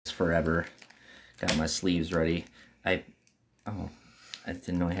forever. Got my sleeves ready. Oh, I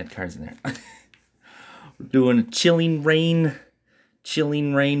didn't know I had cards in there. We're doing a Chilling Reign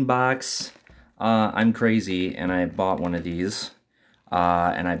box. I'm crazy, and I bought one of these,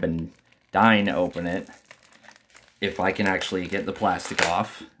 and I've been dying to open it. If I can actually get the plastic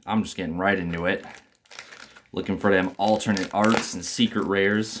off, I'm just getting right into it. Looking for them alternate arts and secret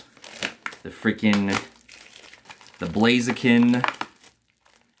rares. The Blaziken,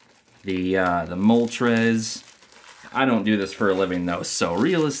 the Moltres. I don't do this for a living though, so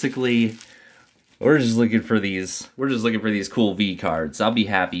realistically, we're just looking for these. We're just looking for these cool V cards. I'll be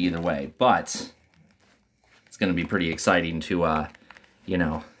happy either way, but it's gonna be pretty exciting to, you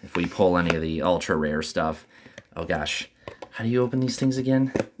know, if we pull any of the ultra rare stuff. Oh gosh, how do you open these things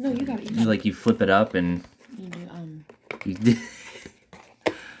again? No, you got it. You flip it up and You do,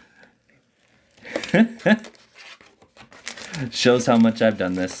 shows how much I've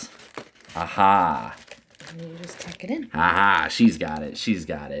done this. Aha. And you just tuck it in. Aha, she's got it. She's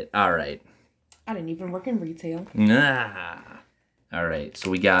got it. All right. I didn't even work in retail. Nah. All right, so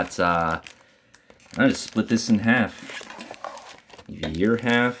we got, I'll just split this in half. Your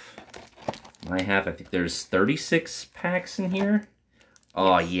half, my half. I think there's 36 packs in here.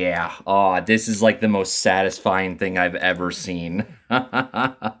 Oh, yeah. Oh, this is like the most satisfying thing I've ever seen.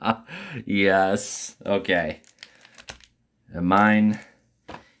 Yes. Okay. And mine,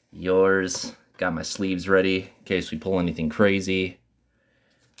 yours. Got my sleeves ready in case we pull anything crazy.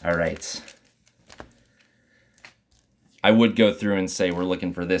 All right. I would go through and say we're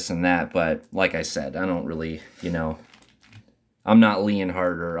looking for this and that, but like I said, I don't really, you know, I'm not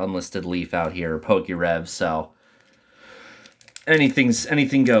Leonhard or Unlisted Leaf out here, or Pokerev, so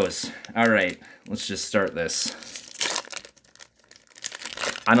anything goes. All right, let's just start this.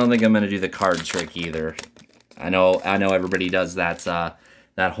 I don't think I'm gonna do the card trick either. I know everybody does that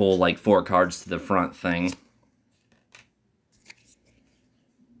that whole like 4 cards to the front thing.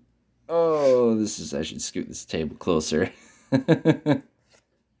 Oh, I should scoot this table closer.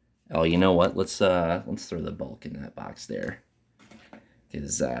 Oh, you know what? Let's throw the bulk in that box there.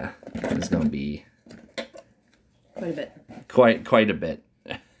 Because it's gonna be quite a bit. Quite a bit.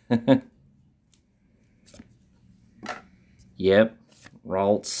 Yep.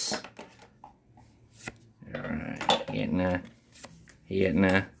 Ralts. Alright.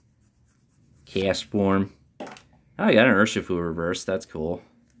 Hitna. Castform. Oh, I got an Urshifu reverse. That's cool.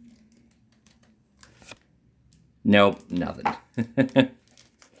 Nope, nothing.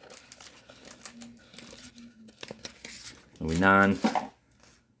 Moving on.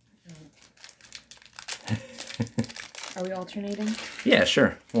 Are we alternating? Yeah,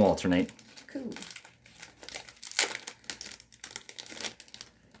 sure. We'll alternate. Cool.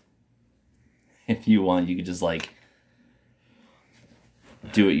 If you want, you could just like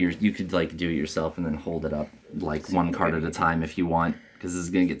do it. You could like do it yourself and then hold it up like one card at a time if you want, because this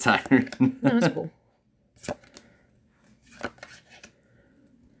is gonna get tired. No, that's cool.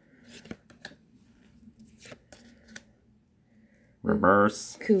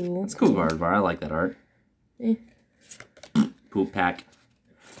 Reverse. Cool. It's cool card bar. I like that art. Eh. Poop pack.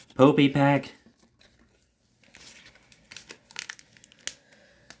 Poopy pack.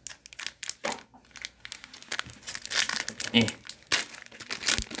 Eh.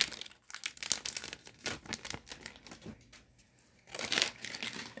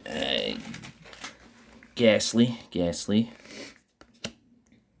 Ghastly.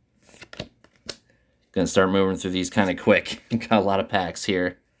 Gonna start moving through these kind of quick. Got a lot of packs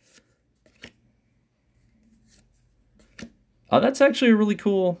here. Oh, that's actually a really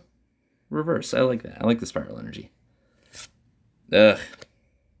cool reverse. I like that. I like the Spiral Energy. Ugh.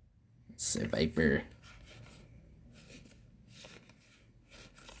 It's a Viper.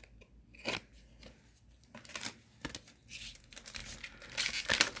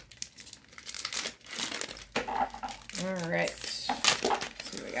 Alright. Let's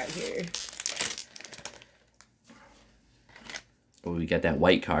see what we got here. Oh, we got that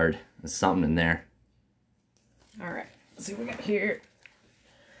white card. There's something in there. Alright. Let's see what we got here.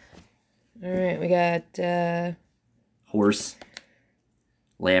 Alright, we got Horse.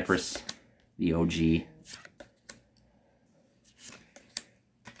 Lapras. The OG.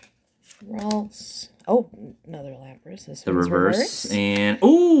 Ralts. Oh, another Lapras. This The one's reverse. And,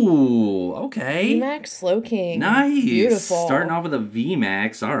 ooh, okay. VMAX Slowking. Nice. Beautiful. Starting off with a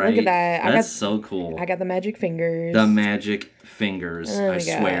VMAX. All right. Look at that. That's so cool. I got the magic fingers. The magic fingers. Oh I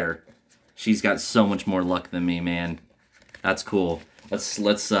swear. She's got so much more luck than me, man. That's cool. Let's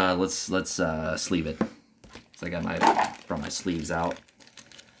sleeve it. So I got brought my sleeves out.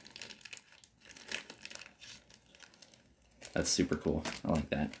 That's super cool. I like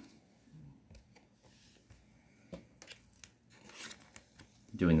that.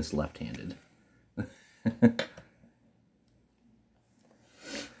 doing this left-handed.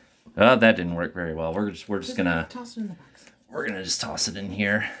 Oh, that didn't work very well. We're just gonna toss it in the box. We're gonna just toss it in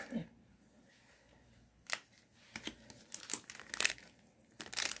here. Yeah.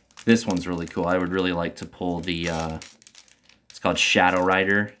 This one's really cool. I would really like to pull the, it's called Shadow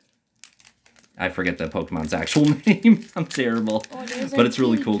Rider. I forget the Pokemon's actual name. I'm terrible. Oh, but it's a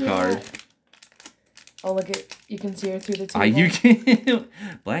really cool card. Oh, look at, you can see her through the table. You can.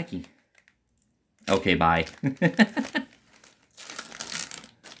 Blackie. Okay, bye.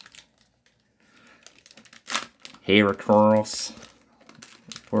 Hair curls.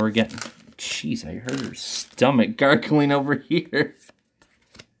 Before we're getting, jeez, I heard her stomach gargling over here.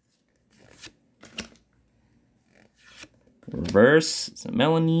 Reverse. Is it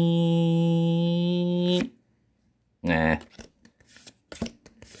Melanie? Nah.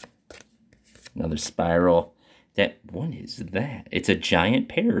 Another spiral. What is that? It's a giant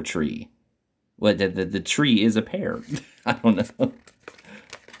pear tree. What? The tree is a pear. I don't know.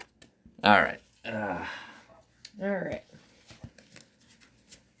 All right. All right.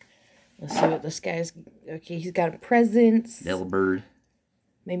 Let's see what this guy's. Okay, he's got presents. Delbird.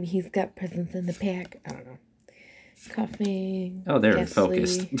 Maybe he's got presents in the pack. I don't know. Coughing. Oh, there, Ghastly,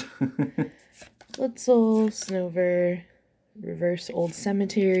 focused. Blitzel, Snover, Reverse Old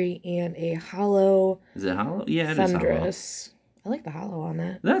Cemetery, and a hollow. Is it hollow? Yeah, it is hollow. Thunderous. I like the hollow on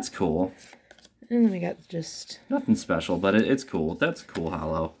that. That's cool. And then we got just... Nothing special, but it's cool. That's a cool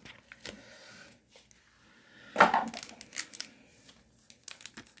hollow.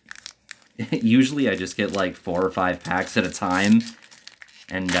 Usually I just get like 4 or 5 packs at a time.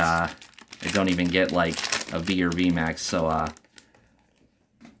 And I don't even get like a V or VMAX, so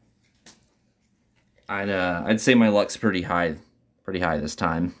I'd say my luck's pretty high this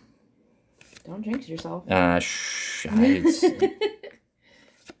time. Don't jinx yourself. Better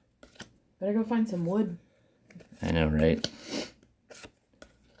go find some wood. I know, right?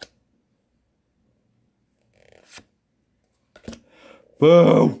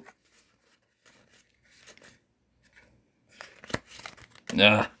 Boo!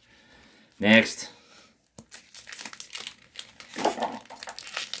 Next.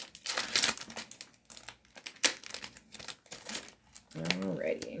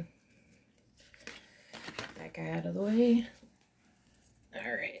 Alrighty. That guy out of the way.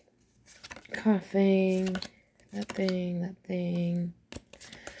 Alright. Coughing. That thing.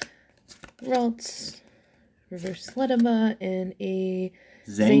 Ralts. Reverse Sledama, and a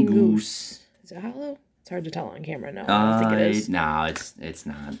Zangoose. Is it hollow? It's hard to tell on camera. No, I don't think it is. No, it's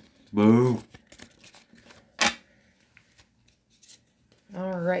not. Boo.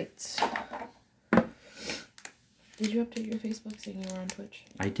 Alright. Did you update your Facebook saying you were on Twitch?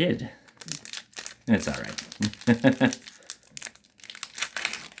 I did. It's alright.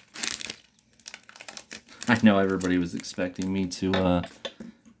 I know everybody was expecting me to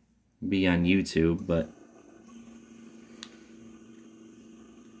be on YouTube, but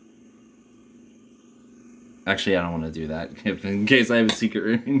actually I don't want to do that in case I have a secret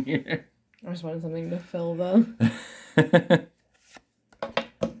room in here. I just wanted something to fill though.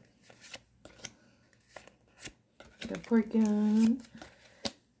 The pork gun.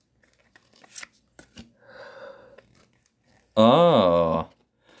 Oh.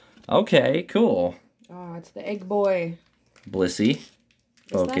 Okay, cool. Oh, it's the egg boy. Blissey.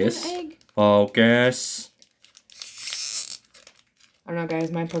 Focus. Is that an egg? Focus. I don't know,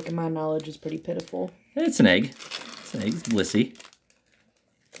 guys. My Pokemon knowledge is pretty pitiful. It's an egg. It's an egg. It's Blissey.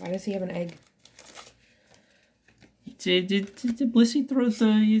 Why does he have an egg? Blissey throws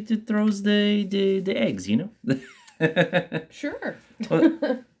the eggs, you know? Sure.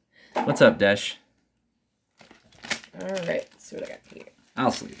 What's up, Dash? Alright, let's see what I got here.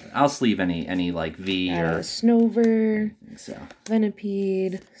 I'll sleeve any like V or Snover, so.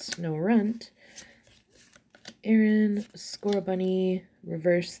 Venipede, Snorunt, Aaron, Scorbunny,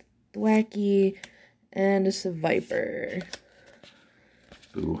 Reverse Thwacky, and a Seviper.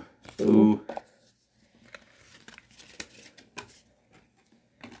 Boo. Boo.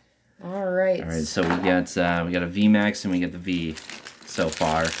 Alright. Alright, so we got a VMAX and we get the V so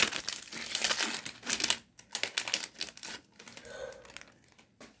far.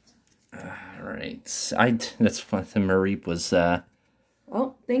 Alright. That's what the Mareep was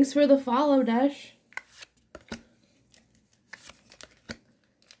Oh, thanks for the follow, Dash.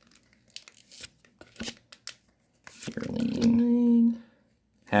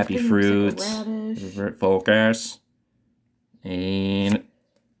 Happy Fruits. Like Focus. And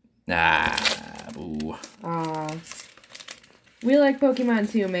boo. We like Pokemon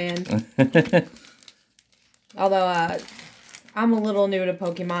too, man. Although I'm a little new to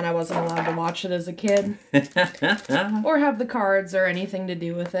Pokemon. I wasn't allowed to watch it as a kid. Or have the cards or anything to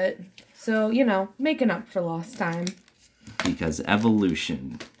do with it. So, you know, making up for lost time. Because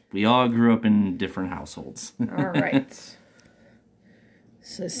evolution. We all grew up in different households. Alright.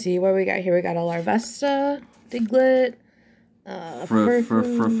 So see what we got here. We got a Larvesta, Diglett,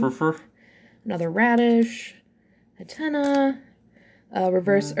 Furfrou, another Radish, Hatena,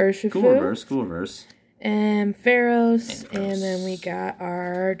 reverse Urshifu. Cool reverse. And Pharos, and then we got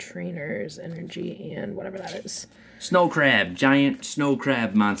our trainers, Energy, and whatever that is. Snow crab, giant snow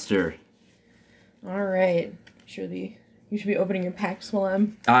crab monster. All right, you should be opening your packs while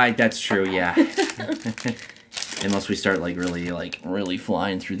I'm. That's true, yeah. Unless we start really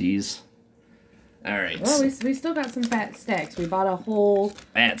flying through these. All right. Well, we still got some fat stacks. We bought a whole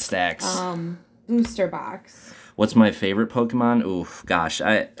fat stacks. Booster box. What's my favorite Pokemon? Oof, gosh,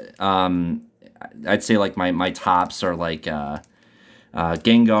 I'd say like my tops are like Gengar,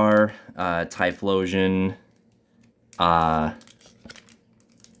 Typhlosion,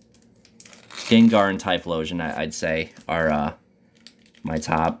 Gengar and Typhlosion. I'd say are my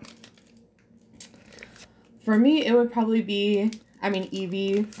top. For me, it would probably be,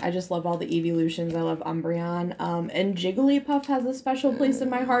 Eevee. I just love all the evolutions. I love Umbreon. And Jigglypuff has a special place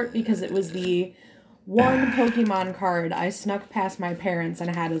in my heart because it was the one Pokemon card I snuck past my parents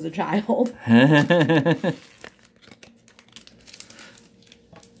and had as a child. Alright,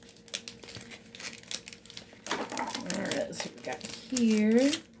 so we got here.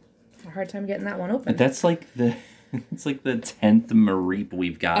 A hard time getting that one open. That's like it's like the 10th Mareep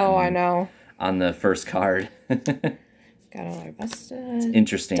we've gotten. Oh, I know. On the first card. Got a Larvesta.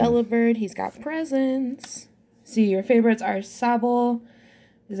 Interesting. Delibird. He's got presents. See, your favorites are Sobble.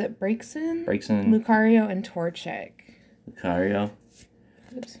 Is it Braixen? Lucario and Torchic. Lucario.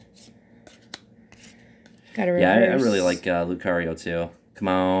 Oops. Got a reverse. Yeah, I really like Lucario too. Come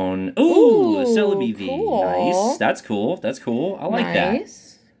on. Ooh, Celebi V. Cool. Nice. That's cool. I like that.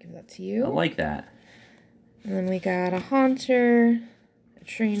 Nice. Give that to you. I like that. And then we got a Haunter, a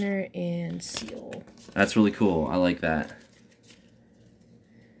Trainer, and Seal. That's really cool. I like that.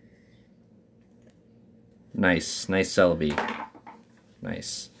 Nice Celebi.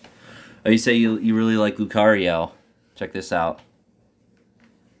 Nice. Oh, you say you really like Lucario. Check this out.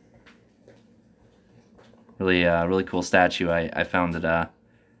 Really cool statue. I found it at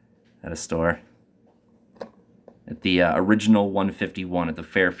a store. At the original 151 at the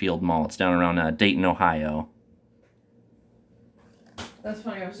Fairfield Mall. It's down around Dayton, Ohio. That's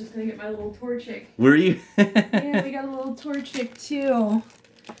funny. I was just gonna get my little Torchic. Were you? Yeah, we got a little Torchic too,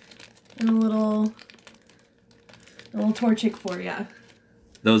 and a little Torchic for you.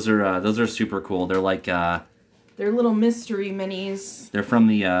 Those are super cool. They're like they're little mystery minis. They're from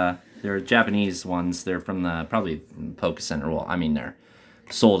the they're Japanese ones. They're from the probably from the Poke Center. Well, I mean they're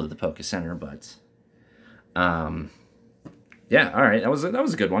sold at the Poke Center, but yeah. All right, that was a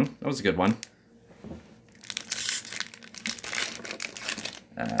good one. That was a good one.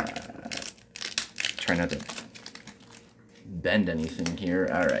 Try not to bend anything here.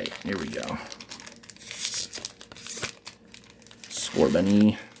 All right, here we go.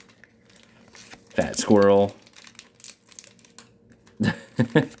 Scorbunny, Fat Squirrel,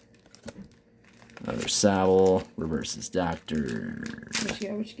 another Sobble, Reverses Doctor. What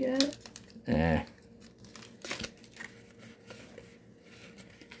you got?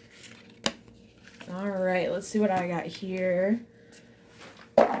 Alright, let's see what I got here.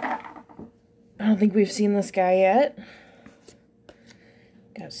 I don't think we've seen this guy yet.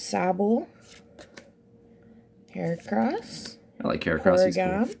 Got Sobble, Heracross. I like Heracross. He's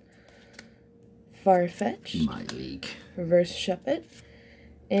Porygon, cool. Farfetch, My league. Reverse Shuppet,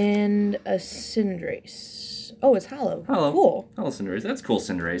 and a Cinderace. Oh, it's hollow. Hello. Cool. Hello, Cinderace. That's cool,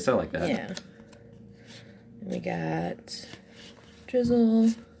 Cinderace. I like that. Yeah. And we got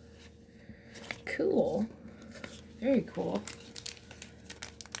Drizzle. Cool. Very cool.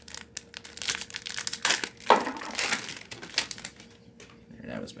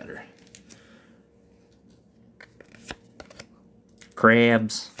 That was better.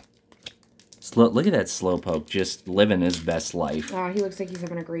 Crabs. Look at that Slowpoke, just living his best life. Oh, he looks like he's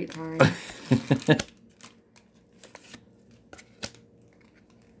having a great time.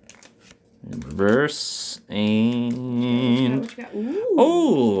 In reverse, and... What you got? Ooh.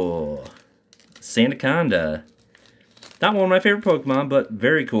 Oh! Sandaconda. Not one of my favorite Pokemon, but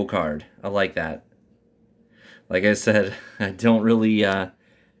very cool card. I like that. Like I said, I don't really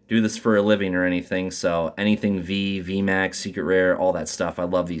do this for a living or anything, so anything V, VMAX, Secret Rare, all that stuff, I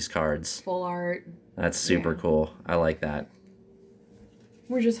love these cards. Full art. That's super cool. I like that.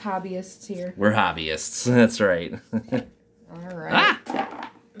 We're just hobbyists here. We're hobbyists. That's right. Alright.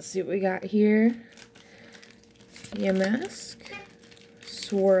 Let's see what we got here. Yamask.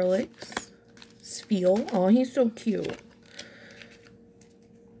 Swirlix. Spheal. Oh, he's so cute.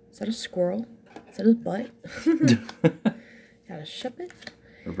 Is that a squirrel? Is that his butt? Got a Shuppet.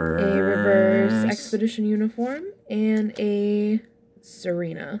 Reverse. A reverse expedition uniform. And a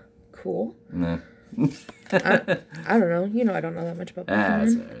Serena. Cool. Nah. I don't know. You know I don't know that much about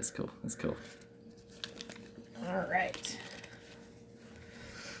Pokemon. That's cool. That's cool. Alright.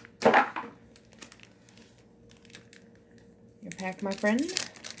 Your pack, my friend?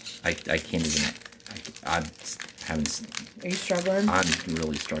 I can't even... I haven't... Are you struggling? I'm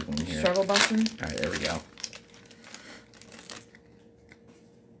really struggling here. Struggle busting? Alright, there we go.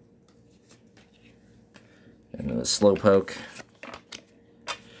 Another Slowpoke.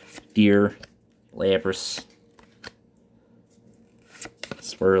 Deer. Lapras.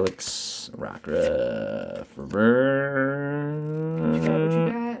 Swirlix. Rockruff. Reverse. What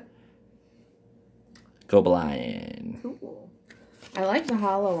you got? Cobalion. Cool. I like the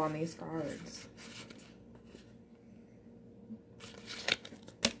hollow on these cards.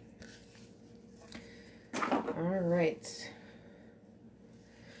 Alright.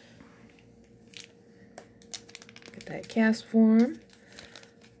 Get that cast form.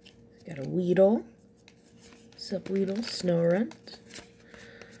 Got a Weedle. Subweedle. Snorunt.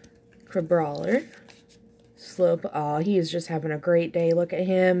 Crabrawler. Slope. Aw, he is just having a great day. Look at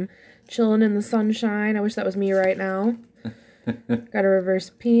him. Chilling in the sunshine. I wish that was me right now. Got a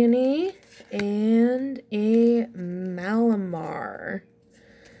reverse peony. And a Malamar.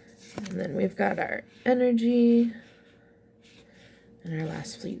 And then we've got our energy. And our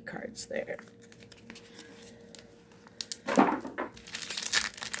last fleet cards there.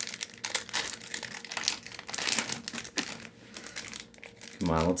 Come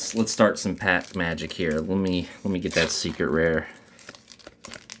on, let's start some pack magic here. Let me get that secret rare.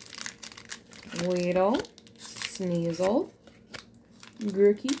 Weedle, Sneasel,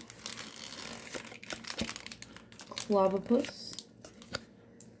 Grookey, Clobbopus,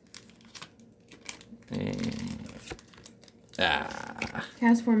 And,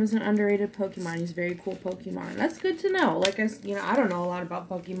 Castform is an underrated Pokemon. He's a very cool Pokemon. That's good to know. Like, I don't know a lot about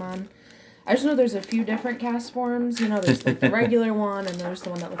Pokemon. I just know there's a few different cast forms. You know, there's like the regular one, and there's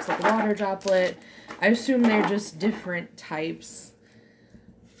the one that looks like a water droplet. I assume they're just different types.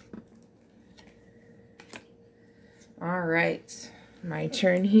 Alright. My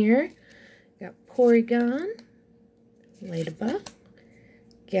turn here. Got Porygon, Ladybug,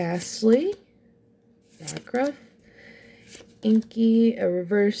 Ghastly, Rockruff, Inky, a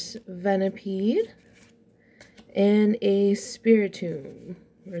reverse Venipede, and a Spiritomb.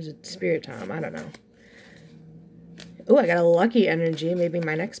 Or is it Spiritomb? I don't know. Oh, I got a lucky energy. Maybe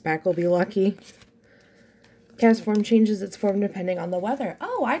my next pack will be lucky. Cast form changes its form depending on the weather.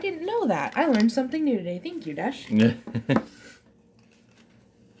 Oh, I didn't know that. I learned something new today. Thank you, Dash. I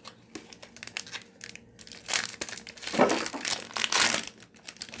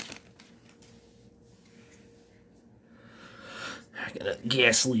got a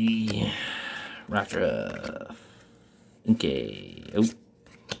Ghastly, Rockruff, okay. Oh.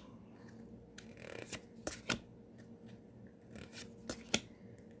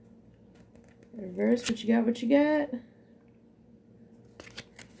 Reverse, what you got, what you got?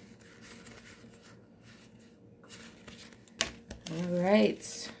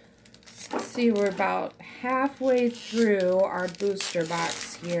 Alright. Let's see, we're about halfway through our booster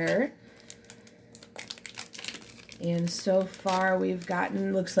box here. And so far we've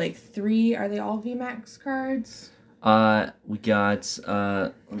gotten, looks like 3, are they all VMAX cards? We got,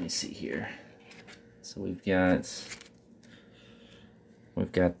 let me see here. So we've got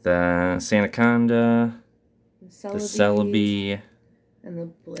the Sandaconda, the Celebi, and the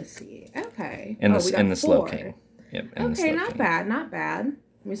Blissey. Okay. And we the got 4. Slowking. Yep. Okay, And the not bad, not bad.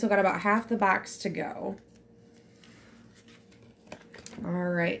 We still got about half the box to go.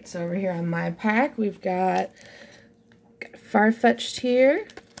 Alright, so over here on my pack, we've got Farfetch'd here,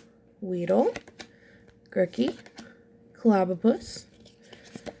 Weedle, Grookey, Clobbopus,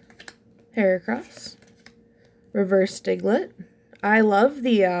 Heracross, Reverse Diglett. I love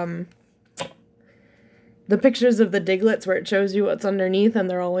the pictures of the Diglets where it shows you what's underneath and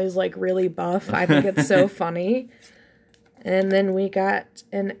they're always like really buff. I think it's so funny. And then we got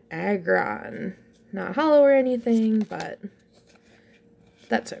an Aggron. Not hollow or anything, but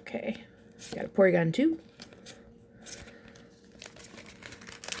that's okay. Got a Porygon too.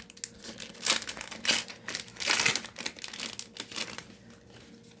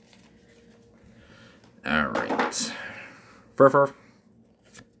 Alright. Furfur.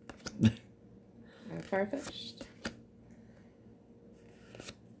 Farfetch'd.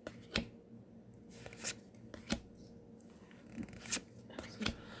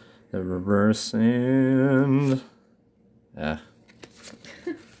 Reverse and...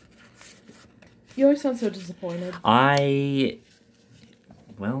 You always sound so disappointed.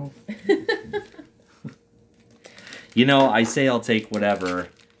 Well... You know, I say I'll take whatever,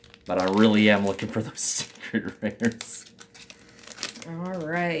 but I really am looking for those secret rares.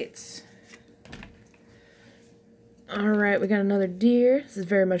 Alright. Alright, we got another deer. This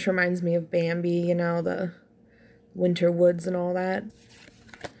very much reminds me of Bambi, you know, the winter woods and all that.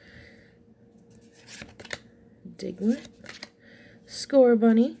 Diglett.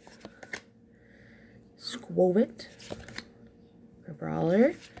 Scorbunny. Skwovet. A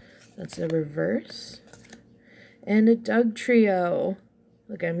Brawler. That's a reverse. And a Dugtrio.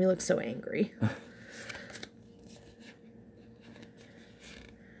 Look at him, he looks so angry.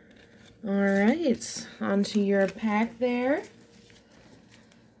 Alright, onto your pack there.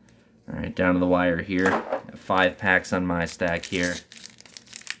 Alright, down to the wire here. Got 5 packs on my stack here.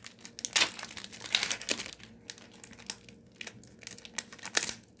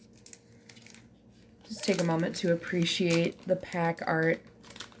 Just take a moment to appreciate the pack art.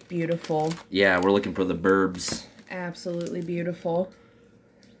 Beautiful. Yeah, we're looking for the burbs. Absolutely beautiful.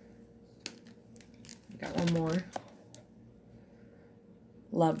 Got one more.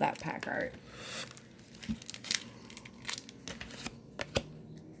 Love that pack art.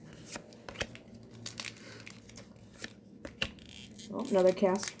 Oh, another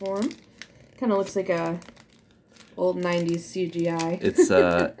cast form. Kind of looks like a old 90s CGI. It's,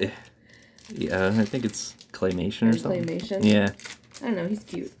 yeah, I think it's claymation or something. Claymation? Yeah. I don't know, he's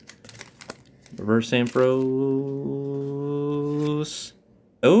cute. Reverse Ampharos.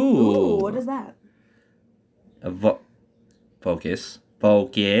 Oh! Ooh, what is that? Focus.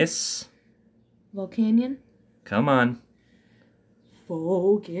 Focus. Volcanion? Come on.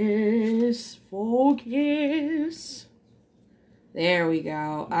 Focus. Focus. There we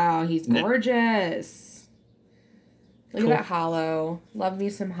go. Oh, he's gorgeous. Look Cool. at that hollow. Love me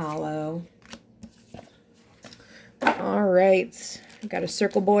some hollow. All right. Got a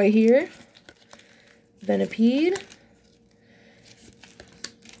Circle Boy here. Venipede.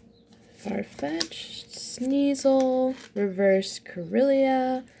 Farfetch'd. Sneasel. Reverse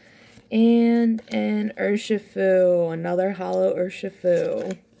Corellia. And an Urshifu. Another hollow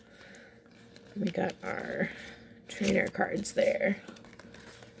Urshifu. We got our trainer cards there.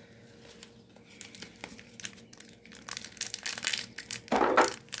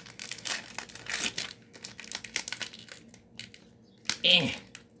 You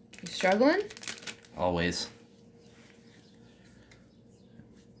struggling? Always.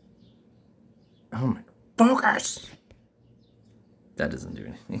 Oh my... Focus! That doesn't do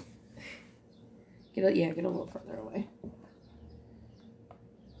anything. Get a little further away.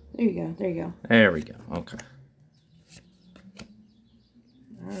 There you go. There you go. There we go. Okay.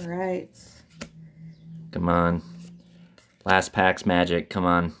 All right. Come on. Last pack's magic. Come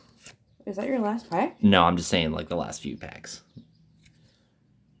on. Is that your last pack? No, I'm just saying, like, the last few packs.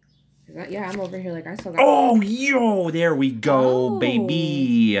 Yeah, I'm over here like I still got... Oh, yo! There we go,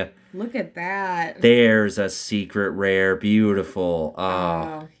 baby! Look at that. There's a secret rare. Beautiful. Oh,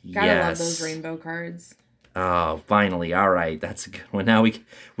 gotta yes. love those rainbow cards. Oh, finally. All right. That's a good one. Now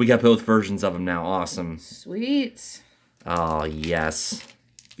we got both versions of them now. Awesome. Sweet. Oh, yes.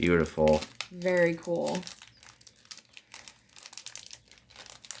 Beautiful. Very cool.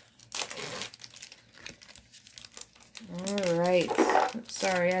 All right.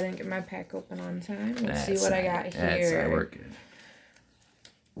 Sorry, I didn't get my pack open on time. Let's see what I got here. That's all right. We're good.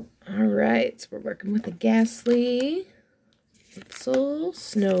 All right. So we're working with a Ghastly, Pixel,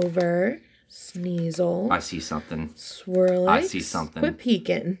 Snover, Sneasel. I see something. Swirlix. I see something.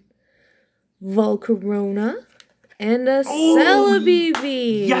 Whippeakin. Volcarona. And a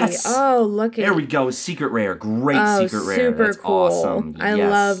Celebi. Yes! Oh, look at There we go. Secret rare. Great secret rare. Super That's cool. awesome. I Yes.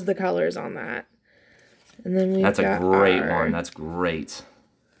 love the colors on that. And then we That's a got great our... one. That's great.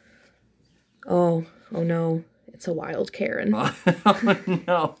 Oh no. It's a wild Karen. Oh,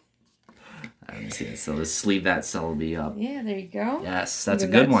 no. Let me see. So let's sleeve that Celebi up. Yeah, there you go. Yes, that's a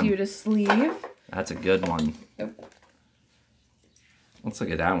good one. You to sleeve. That's a good one. Yep. Let's look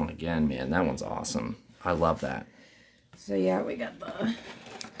at that one again, man. That one's awesome. I love that. So yeah, we got the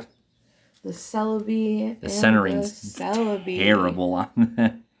Celebi. The centering's Celebi. terrible on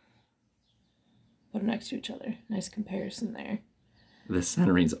that. Put them next to each other. Nice comparison there. The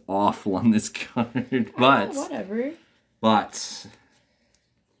centering's awful on this card, but whatever. But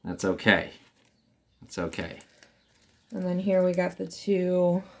that's okay. It's okay. And then here we got the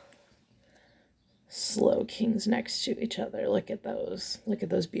two Slow Kings next to each other. Look at those. Look at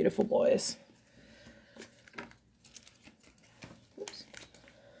those beautiful boys. Oops.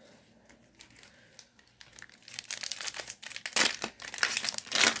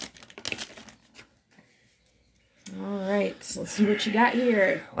 let's see what you got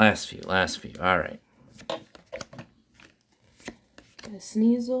here. Last few. All right. A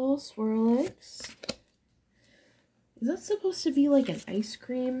Sneasel, Swirlix. Is that supposed to be like an ice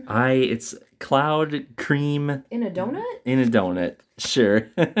cream? It's cloud cream. In a donut? In a donut. Sure.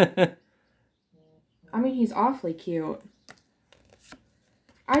 I mean, he's awfully cute.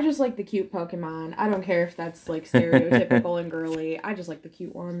 I just like the cute Pokemon. I don't care if that's like stereotypical and girly. I just like the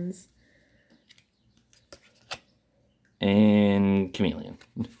cute ones. And Chameleon.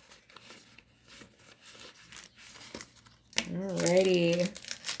 Alrighty.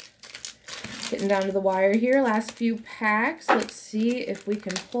 Getting down to the wire here. Last few packs. Let's see if we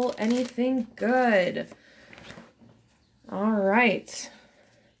can pull anything good. Alright.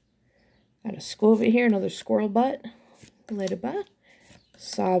 Got a Squovit here, another Squirrel Butt. Ladybug.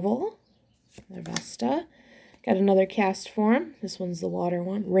 Sobble. Larvesta. Got another cast form. This one's the water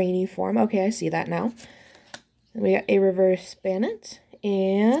one. Rainy form. Okay, I see that now. Then we got a reverse Bannet.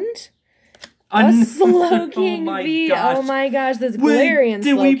 And a Slowking V. Gosh. Oh my gosh, this Galarian Slowking V.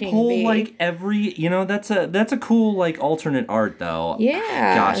 Did we pull like every, that's a cool like alternate art though.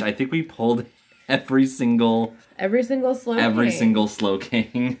 Yeah. Gosh, I think we pulled every single Slowking. Every single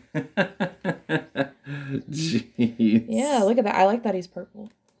Slowking. Jeez. Yeah, look at that. I like that he's purple.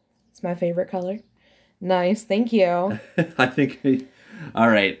 It's my favorite color. Nice, thank you. I think all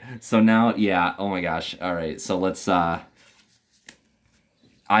right. So now, yeah, oh my gosh. All right. So let's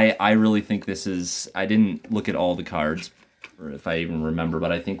I really think this is, I didn't look at all the cards or if I even remember,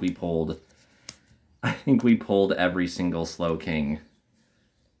 but I think we pulled every single Slowking.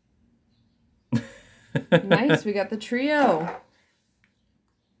 Nice, we got the trio.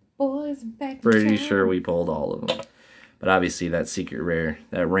 Boys back. Pretty sure we pulled all of them. But obviously that secret rare,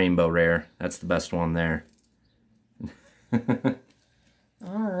 that rainbow rare, that's the best one there. All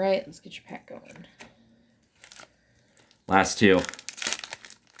right, let's get your pack going. Last two.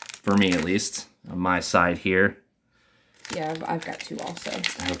 For me, at least. On my side here. Yeah, I've got two also.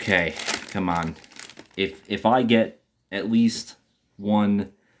 Okay, come on. If I get at least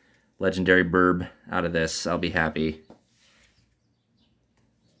one legendary burb out of this, I'll be happy.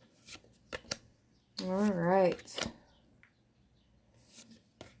 All right.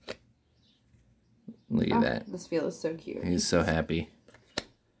 Look at that. This feel is so cute. He's so happy.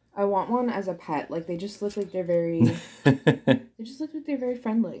 I want one as a pet. Like, they just look like they're very... they just look like they're very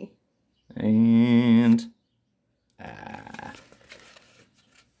friendly. And... All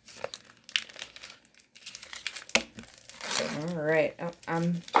right. Oh,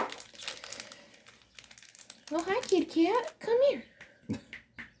 oh, hi, kitty cat. Come here.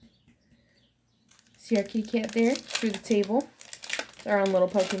 See our kitty cat there through the table. It's our own little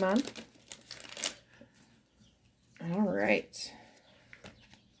Pokemon. All right.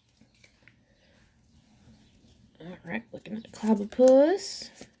 All right, looking at the Clobbopus,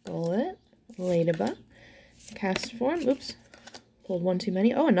 Golett, Ladybug, cast form. Oops, pulled one too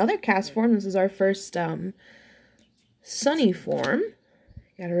many. Oh, another cast form. This is our first Sunny form.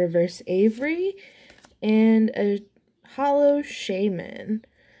 Got a reverse Avery and a hollow Shaman.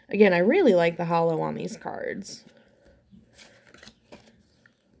 Again, I really like the hollow on these cards.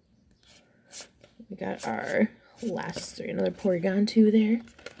 We got our last three. Another Porygon 2 there.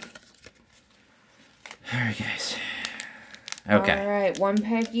 Alright, guys. Okay. Alright, one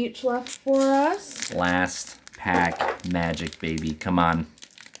pack each left for us. Last pack magic, baby. Come on.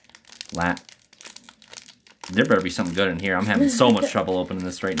 There better be something good in here. I'm having so much trouble opening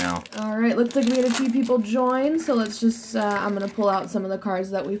this right now. Alright, looks like we had a few people join, so let's just, I'm going to pull out some of the cards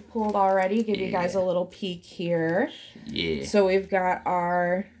that we've pulled already, give you guys a little peek here. Yeah. So we've got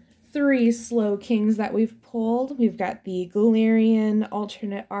our 3 Slowkings that we've pulled. We've got the Galarian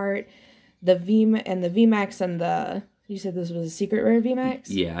alternate art, the VMAX and the, you said this was a secret rare VMAX?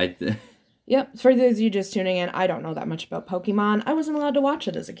 Yeah, Yep, for those of you just tuning in, I don't know that much about Pokemon. I wasn't allowed to watch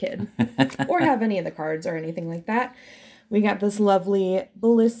it as a kid. Or have any of the cards or anything like that. We got this lovely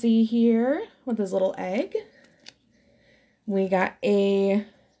Blissey here with his little egg. We got a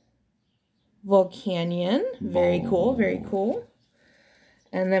Volcanion. Very cool, very cool.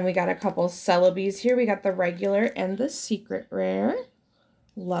 And then we got a couple Celebes here. We got the regular and the secret rare.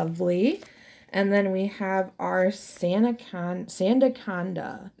 Lovely. And then we have our Sandaconda.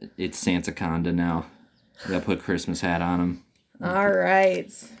 It's Sandaconda now. We gotta put a Christmas hat on him. All right.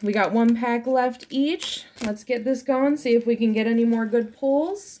 We got one pack left each. Let's get this going, see if we can get any more good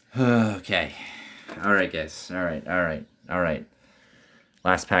pulls. Okay. All right, guys. All right.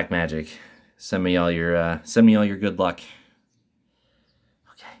 Last pack magic. Send me all your good luck.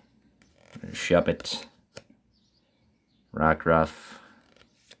 Okay. Shuppet. Rockruff.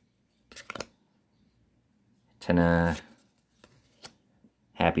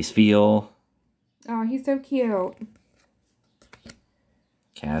 Happy Spheal. Oh, he's so cute.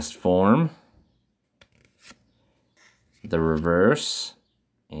 Cast Form. The reverse.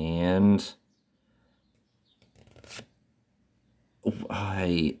 And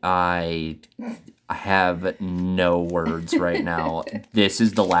I have no words right now. This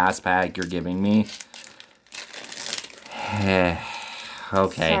is the last pack you're giving me. Okay.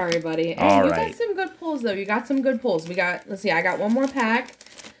 Sorry, buddy. Hey, All you right. got some good pulls, though. You got some good pulls. Let's see, I got one more pack.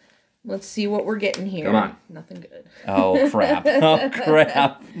 Let's see what we're getting here. Come on. Nothing good. Oh, crap. Oh,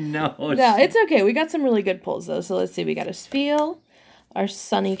 crap. No. No, it's okay. We got some really good pulls, though. So let's see. We got a Spheal, our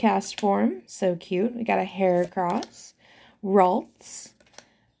Sunny Cast Form. So cute. We got a Heracross, Ralts.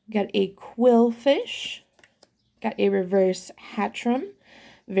 We got a Quillfish. Got a reverse Hatchram.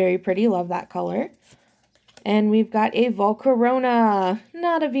 Very pretty. Love that color. And we've got a Volcarona.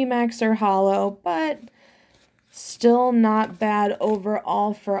 Not a VMAX or Holo, but still not bad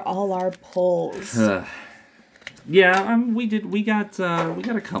overall for all our pulls. Yeah, we got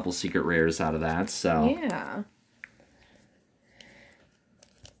a couple secret rares out of that, so.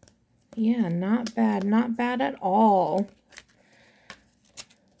 Yeah, not bad at all.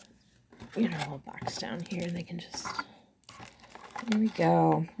 You know, I'll box down here and they can just, there we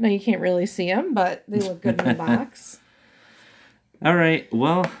go. No, you can't really see them, but they look good in the box. All right,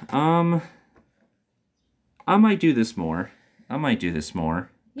 well, I might do this more.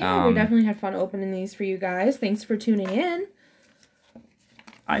 Yeah, we definitely had fun opening these for you guys. Thanks for tuning in.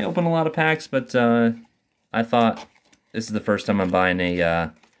 I open a lot of packs, but I thought this is the first time I'm buying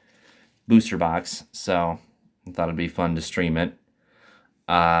a booster box, so I thought it'd be fun to stream it.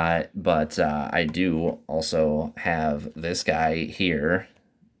 But I do also have this guy here,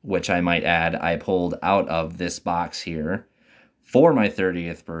 which I might add I pulled out of this box here for my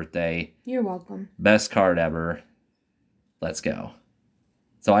 30th birthday. You're welcome. Best card ever. Let's go.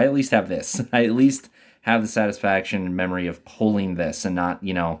 So I at least have this. I at least have the satisfaction and memory of pulling this and not,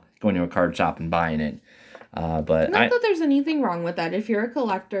 you know, going to a card shop and buying it. But Not that there's anything wrong with that. If you're a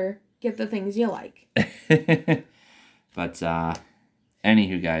collector, get the things you like. But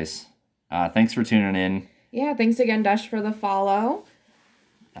anywho, guys, thanks for tuning in. Yeah, thanks again, Dash, for the follow.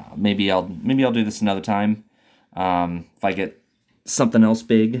 Maybe I'll do this another time if I get something else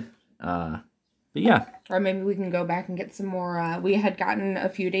big. But yeah. Or maybe we can go back and get some more. We had gotten, a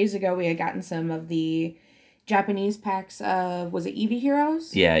few days ago, we had gotten some of the Japanese packs of, was it Eevee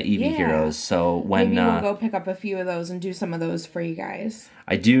Heroes? Yeah, Eevee Heroes. So when... Maybe we'll go pick up a few of those and do some of those for you guys.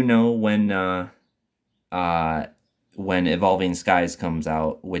 I do know when Evolving Skies comes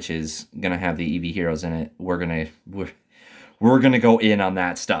out, which is going to have the Eevee Heroes in it, we're going to go in on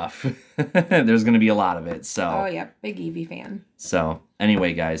that stuff. There's going to be a lot of it, so... Oh, yeah, big Eevee fan. So,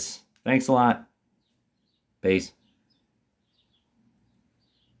 anyway, guys, thanks a lot. Peace.